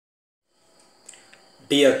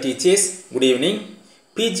Dear teachers, good evening.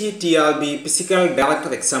 PG-TRB Physical Director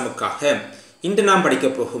Exam-க்காக இன்று நாம்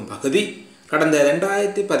படிக்கப் போகும் பகுதி கடந்த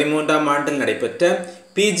 2013ஆம் ஆண்டில் நடைபெற்ற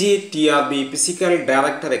PG-TRB Physical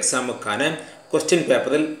Director Exam-க்கான கொஸ்டின்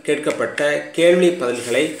பேப்பரில் கேட்கப்பட்ட கேள்வி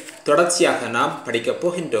பதில்களை தொடர்ச்சியாக நாம் படிக்கப்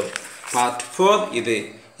போகின்றோம். Part 4 இது.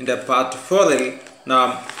 இந்த Part 4இல்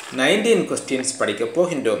நாம் 19 questions படிக்கப்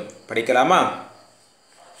போகின்றோம். படிக்கலாமா?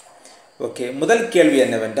 ஓகே, முதல் கேள்வி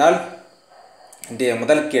என்னவென்றால்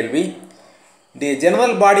முதல் கேள்வி The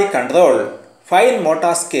general body control fine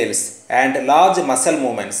motor skills and large muscle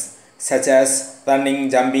movements such as running,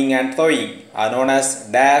 jumping and throwing are known as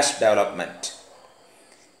dash development.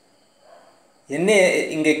 என்ன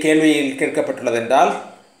இங்கே கேள்வியில் கேட்கப்பட்டுள்ளது என்றால்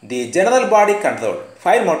The general body control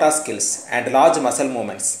fine motor skills and large muscle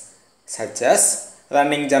movements such as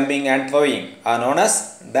running, jumping and throwing are known as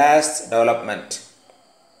dash development.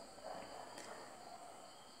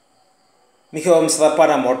 மிகவும்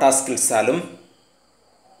சிறப்பான motor ஸ்கில்ஸாலும்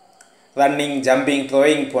running, jumping,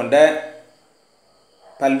 throwing போன்ற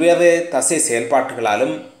பல்வேறு தசை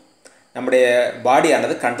செயல்பாட்டுகளாலும் நம்முடைய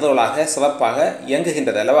பாடியானது கண்ட்ரோலாக சிறப்பாக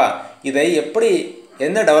இயங்குகின்றது அல்லவா? இதை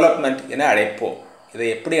என்ன டெவலப்மெண்ட் என அழைப்போம்?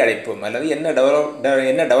 அல்லது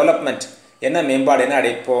என்ன டெவலப்மெண்ட், என்ன மேம்பாடு என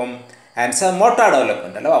அழைப்போம்? ஆன்சர் மோட்டார்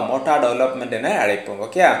டெவலப்மெண்ட் அல்லவா? மோட்டார் டெவலப்மெண்ட் என அழைப்போம்.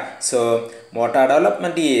 Okay, so motor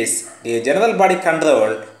development is the general body control,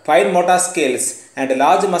 fine motor skills and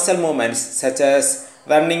large muscle movements such as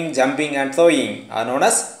running, jumping and throwing are known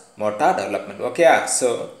as motor development. Okay, so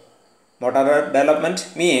motor development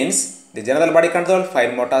means the general body control,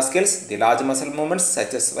 fine motor skills, the large muscle movements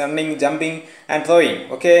such as running, jumping and throwing.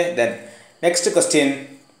 Okay, then next question.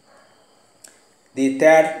 The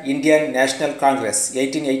third Indian National Congress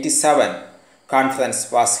 1887 conference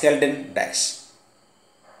was held in dash.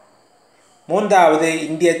 மூன்றாவது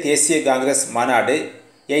இந்திய தேசிய காங்கிரஸ் மாநாடு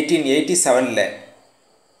 1887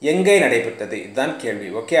 எங்கே நடைபெற்றது? இதுதான் கேள்வி.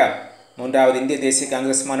 Okay, மூன்றாவது இந்திய தேசிய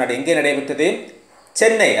காங்கிரஸ் மாநாடு எங்கே நடைபெற்றது?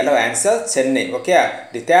 சென்னை அல்லவா? Answer Chennai. Okay,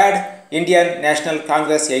 the third Indian national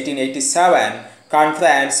Congress 1887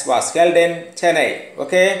 conference was held in Chennai.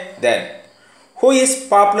 Okay, then who is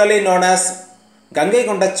popularly known as Ganga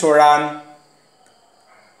கொண்ட Cholan?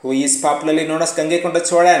 Who is popularly known as Ganga கொண்ட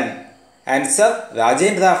சோழன்? ஆன்சர்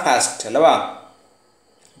ராஜேந்திரா ஃபர்ஸ்ட் அல்லவா?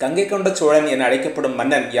 கங்கை கொண்ட சோழன் என அழைக்கப்படும்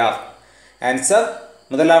மன்னன் யார்? ஆன்சர்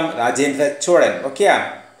முதலாம் Rajendra Cholan. Okay,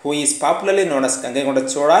 who is popularly known as Ganga கொண்ட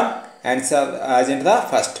Cholan? Answer Rajendra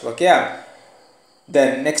first. Okay,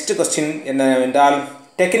 then next question என்னவென்றால்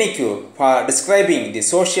technique for describing the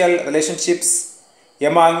social relationships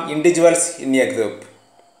among individuals in a group.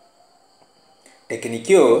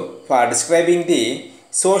 Technique for describing the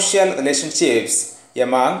social relationships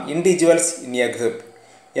among individuals in a group.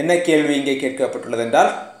 என்ன கேள்வி இங்கே கேட்கப்பட்டுள்ளது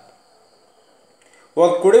என்றால்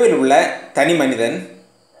ஒரு குழுவில் உள்ள தனி மனிதன்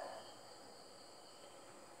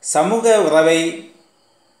சமூக உறவை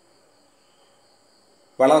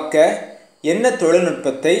வளர்க்க என்ன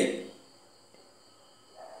தொழில்நுட்பத்தை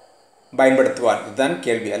பயன்படுத்துவார்? இதுதான்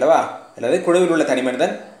கேள்வி அல்லவா? அல்லது குழுவில் உள்ள தனி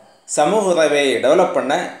மனிதன் சமூக உறவை டெவலப்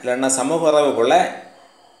பண்ண இல்லைன்னா சமூக உறவு கொள்ள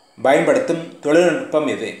பயன்படுத்தும் தொழில்நுட்பம்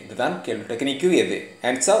எது? இதுதான் கேள்வி. டெக்னிக்கு எது?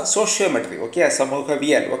 ஆன்சர் சோஷியோமெட்ரி. ஓகே,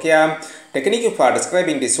 சமூகவியல். Okay, technique for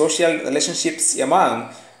describing the social relationships among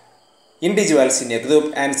individuals in a group.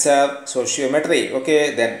 Answer சோஷியோமெட்ரி. Okay,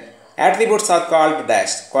 then attributes are called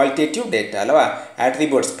dash qualitative data அல்லவா?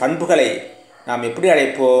 ஆட்ரிபியூட்ஸ் பண்புகளை நாம் எப்படி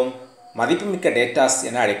அழைப்போம்? மதிப்புமிக்க டேட்டாஸ்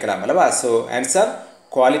என அழைக்கலாம் அல்லவா? So answer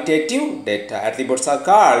qualitative data. Attributes are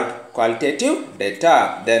called qualitative data.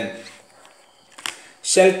 Then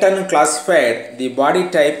Shelton classified the body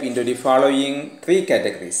type into the following three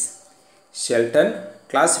categories. Shelton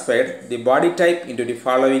classified the body type into the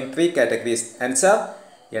following three categories. Answer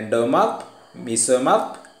endomorph,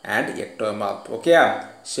 mesomorph and ectomorph. Okay,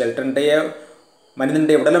 Shelton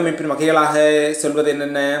மனிதனுடைய உடலமைப்பின் வகைகளாக சொல்வது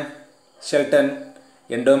என்னென்ன? Sheldon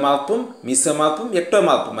எண்டோமார்ப்பும் மீசோமார்ப்பும்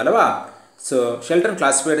எக்டோமார்ப்பும் அல்லவா? So Shelton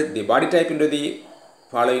classified the body type into the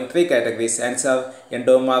following three categories. Answer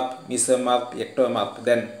endomorph, mesomorph, ectomorph.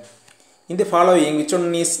 Then in the following which one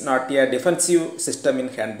is not a defensive system in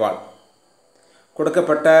handball?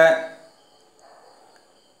 கொடுக்கப்பட்ட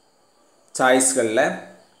சாய்ஸ்களில்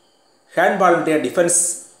ஹேண்ட்பாலுடைய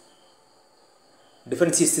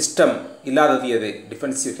defensive system இல்லாதது எது?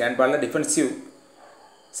 ஹேண்ட்பாலில் defensive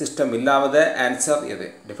system இல்லாத answer எது?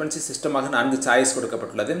 Defensive சிஸ்டமாக 4 choice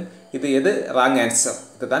கொடுக்கப்பட்டுள்ளது. இது எது wrong answer?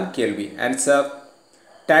 இதுதான் கேள்வி. ஆன்சர்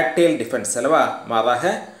டாக்டைல் டிஃபென்ஸ் அல்லவா? மாறாக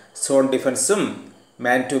zone டிஃபென்ஸும்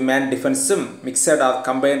man to man டிஃபென்ஸும் mixed R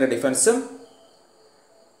combined டிஃபென்ஸும்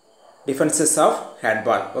defences of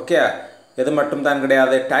handball. Okay, எது மட்டும் தான்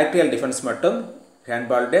கிடையாது, டாக்டைல் டிஃபென்ஸ் மட்டும்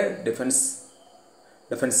handball defense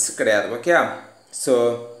defense கிடையாது. Okay, so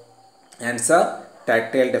answer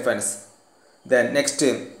tactile defense. Then next,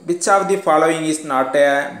 which of the following is not a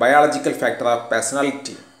biological factor of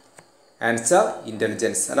personality? Answer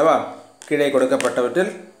intelligence. அல்லவா, கீழே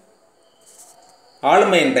கொடுக்கப்பட்டவற்றில்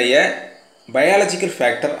ஆளுமையினுடைய biological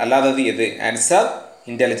factor அல்லாதது எது? Answer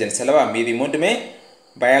intelligence. அல்லவா, மீதி மூன்றுமே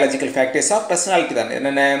பயாலஜிக்கல் ஃபேக்டர்ஸ் ஆஃப் பர்சனாலிட்டி தான்.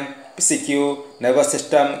 என்னென்ன? பிசிக்யூ, நர்வஸ்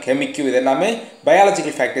சிஸ்டம், கெமிக்யூ, இது எல்லாமே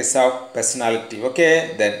biological factors of personality. Okay,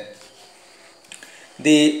 then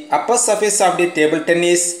the Appar surface of the table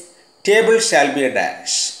tennis table shall be a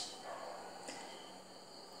dash.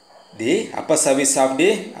 The upper surface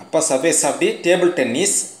of the table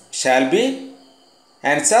tennis shall be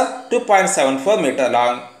answer 2.74 meter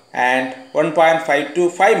long and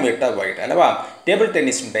 1.525 meter wide. அல்லவா, table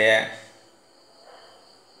tennis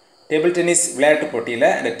விளையாட்டு போட்டியில்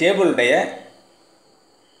அந்த டேபிளுடைய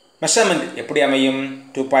measurement எப்படி அமையும்?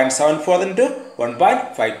 2.74 into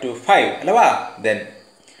 1.525. அல்லவா, தென்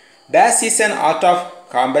dash is an art of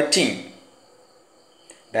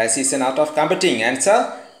combating. Answer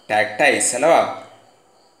tactiles. அல்லவா,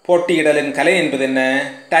 போட்டியிடலின் கலை என்பது என்ன?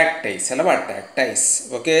 tactiles. அல்லவா, tactiles.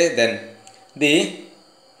 Okay, then the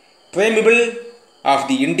preamble of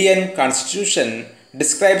the Indian Constitution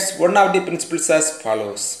describes one of the principles as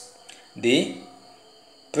follows. The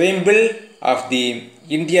preamble of the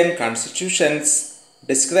Indian Constitutions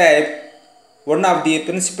describe one of the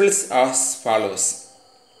principles as follows.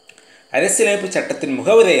 அரசியலமைப்பு சட்டத்தின்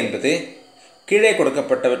முகவுரை என்பது கீழே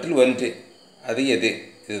கொடுக்கப்பட்டவற்றில் ஒன்று. அது எது?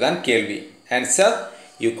 இதுதான் கேள்வி. Answer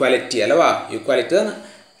equality. அல்லவா, ஈக்குவாலிட்டி தான்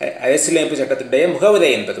அரசியலமைப்பு சட்டத்தினுடைய முகவுரை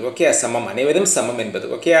என்பது. ஓகே, சமம், அனைவரும் சமம் என்பது.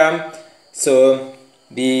 Okay, so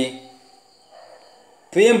the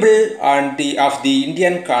preamble of the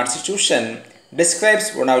Indian Constitution describes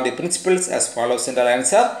one of the principles as follows. என்ற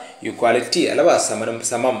ஆன்சர் ஈக்குவாலிட்டி. அல்லவா,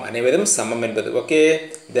 சமம், அனைவரும் சமம் என்பது. Okay,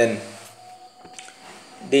 then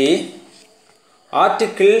the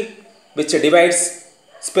article which divides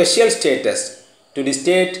special status to the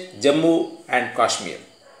state Jammu and Kashmir.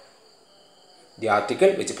 The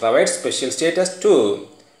article which provides special status to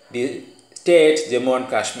the state Jammu and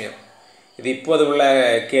Kashmir. இது இப்போது உள்ள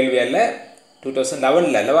கேள்வி அல்ல,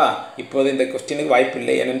 2011 அல்லவா. இப்போது இந்த கொஸ்டினுக்கு வாய்ப்பு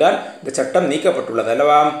இல்லை, ஏனென்றால் இந்த சட்டம் நீக்கப்பட்டுள்ளது.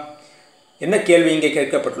 அல்லவா, என்ன கேள்வி இங்கே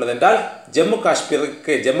கேட்கப்பட்டுள்ளது என்றால், ஜம்மு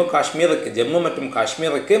மற்றும்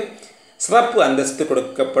காஷ்மீருக்கு சிறப்பு அந்தஸ்து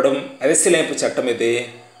கொடுக்கப்படும் அரசியலமைப்பு சட்டம் இது?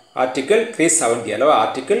 ஆர்டிகிள் 370. அல்லவா,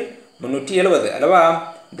 ஆர்டிகிள் 370. அல்லவா,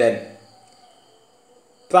 தென்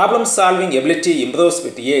problem solving ability improves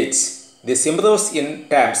with age. This improves in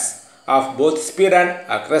terms of both speed and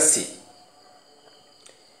accuracy.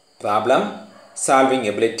 Problem solving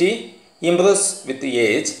ability improves with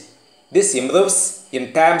age. This improves in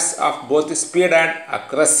terms of both speed and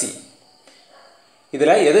accuracy.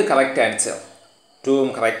 இதில் எது correct answer? 2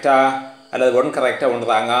 கரெக்டா அல்லது 1 கரெக்டா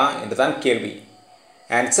ஒன்றுதாங்க என்று தான் கேள்வி.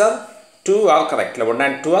 Answer 2 are correct, 1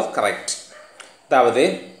 and 2 are correct. அதாவது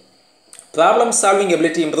problem solving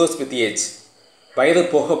ability improves with age. வயது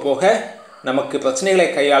போக போக நமக்கு பிரச்சனைகளை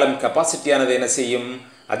கையாளும் கெப்பாசிட்டியானது என்ன செய்யும்?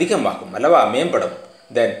 அதிகமாகும். அல்லவா, மேம்படும்.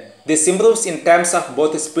 Then this improves in terms of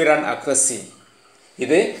both speed and accuracy.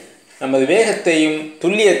 இது நமது வேகத்தையும்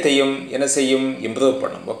துல்லியத்தையும் என்ன செய்யும்? இம்ப்ரூவ்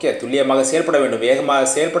பண்ணும். ஓகே, துல்லியமாக செயல்பட வேண்டும், வேகமாக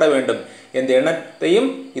செயல்பட வேண்டும் என்ற எண்ணத்தையும்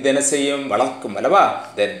இது என்ன செய்யும்? வளர்க்கும். அல்லவா,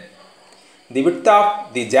 தென் தி width of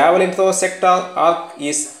the javelin throw sector arc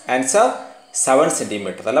is answer 7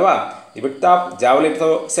 centimetre. அல்லவா, தி width of javelin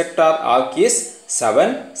throw sector arc is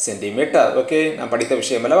 7 centimetre. Okay, நான் படித்த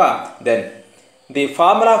விஷயம். அல்லவா, தென் the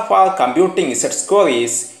formula for computing z score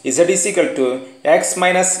is z is equal to x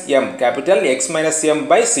minus m, capital X minus m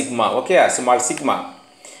by sigma. Okay, small sigma.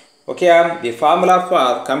 Okay, the formula for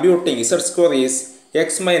computing z score is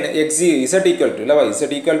z equal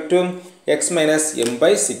to x minus m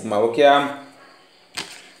by sigma. Okay,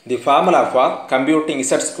 the formula for computing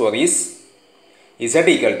z score is z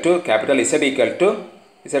equal to capital Z equal to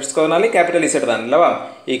z score naale capital Z தான் அல்லவா,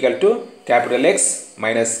 equal to capital X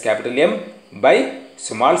minus capital M by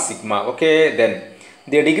small sigma. Okay, then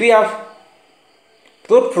the degree of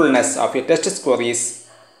truthfulness of a test score is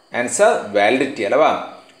answer validity. Alava,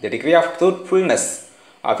 the degree of truthfulness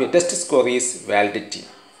of a test score is validity.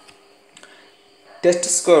 Test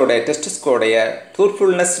score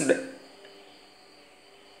truthfulness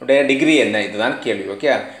degree என்ன, இதுதான் கேள்வி.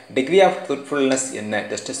 Okay, degree of truthfulness என்ன,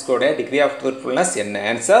 test score degree of truthfulness என்ன?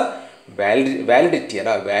 answer validity.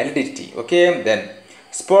 Alava, validity. Okay, then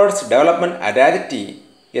Sports Development Authority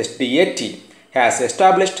 (SDAT) has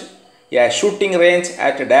established a shooting range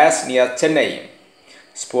at dash near Chennai.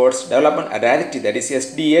 Sports Development Authority, that is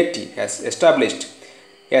SDAT, has established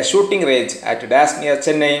a shooting range at dash near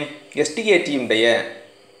Chennai. SDAT உடைய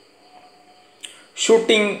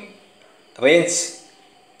shooting range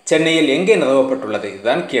சென்னையில் எங்கே நிறுவப்பட்டுள்ளது?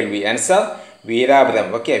 இதுதான் கேள்வி. Answer Veerapuram.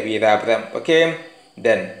 Okay, Veerapuram. Okay,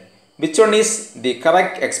 then which one is the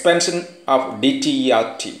correct expansion of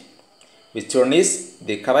DTERT? Which one is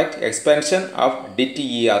the correct expansion of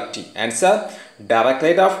DTERT? Answer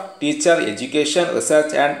Directorate of Teacher Education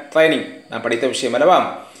Research and Training. நான் படித்த விஷயம் அல்லவா?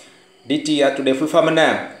 DTERT உடைய full form என்ன?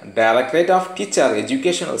 Directorate of Teacher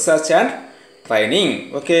Education Research and Training.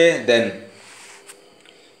 Okay, then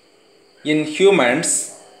in humans,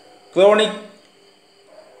 chronic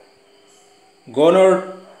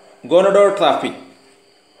gonadotrophic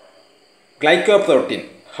glycoprotein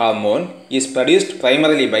hormone is produced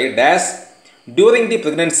primarily by dash during the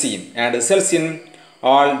pregnancy and results in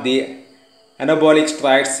all the anabolic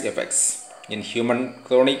steroids effects. In human,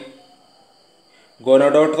 chronic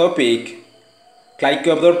gonadotropic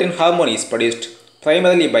glycoprotein hormone is produced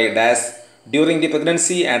primarily by dash during the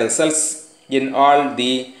pregnancy and results in all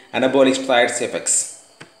the anabolic steroids effects.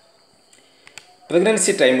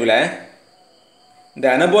 Pregnancy time la இந்த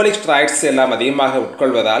anabolic steroids எல்லாம் அதிகமாக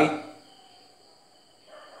உட்கொள்வதால்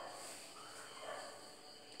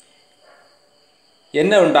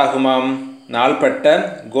என்ன உண்டாகுமாம்? நாள்பட்ட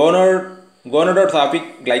கோனடோட்ராபிக்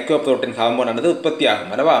glycoprotein hormone ஆனது உற்பத்தி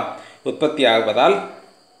ஆகும் அல்லவா? உற்பத்தி ஆகுவதால்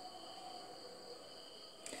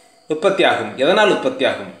உற்பத்தி ஆகும். எதனால் உற்பத்தி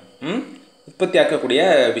ஆகும்? உற்பத்தியாக்கக்கூடிய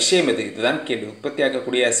விஷயம் எது? இதுதான் கேள்வி.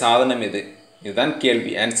 உற்பத்தியாக்கக்கூடிய சாதனம் எது? இதுதான்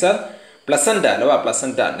கேள்வி. ஆன்சர் பிளசண்டா அல்லவா?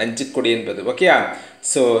 பிளசண்டா, நஞ்சுக்கொடி என்பது. ஓகேயா?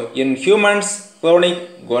 So in humans chronic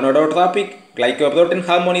gonadotropic glycoprotein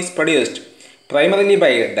hormone is produced primarily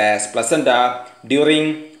by dash placenta during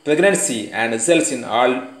pregnancy and results in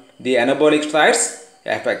all the anabolic steroids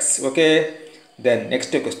effects. Okay, then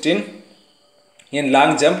next question. In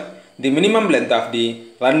long jump, the minimum length of the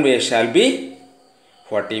runway shall be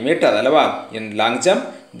 40 meter alava? In long jump,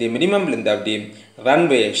 the minimum length of the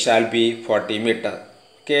runway shall be 40 meter.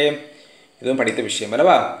 Okay, இதுவும் படித்த விஷயம்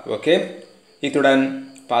அல்லவா? Okay, இத்துடன்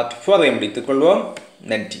part 4 முடித்துக் கொள்வோம்.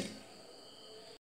 நன்றி.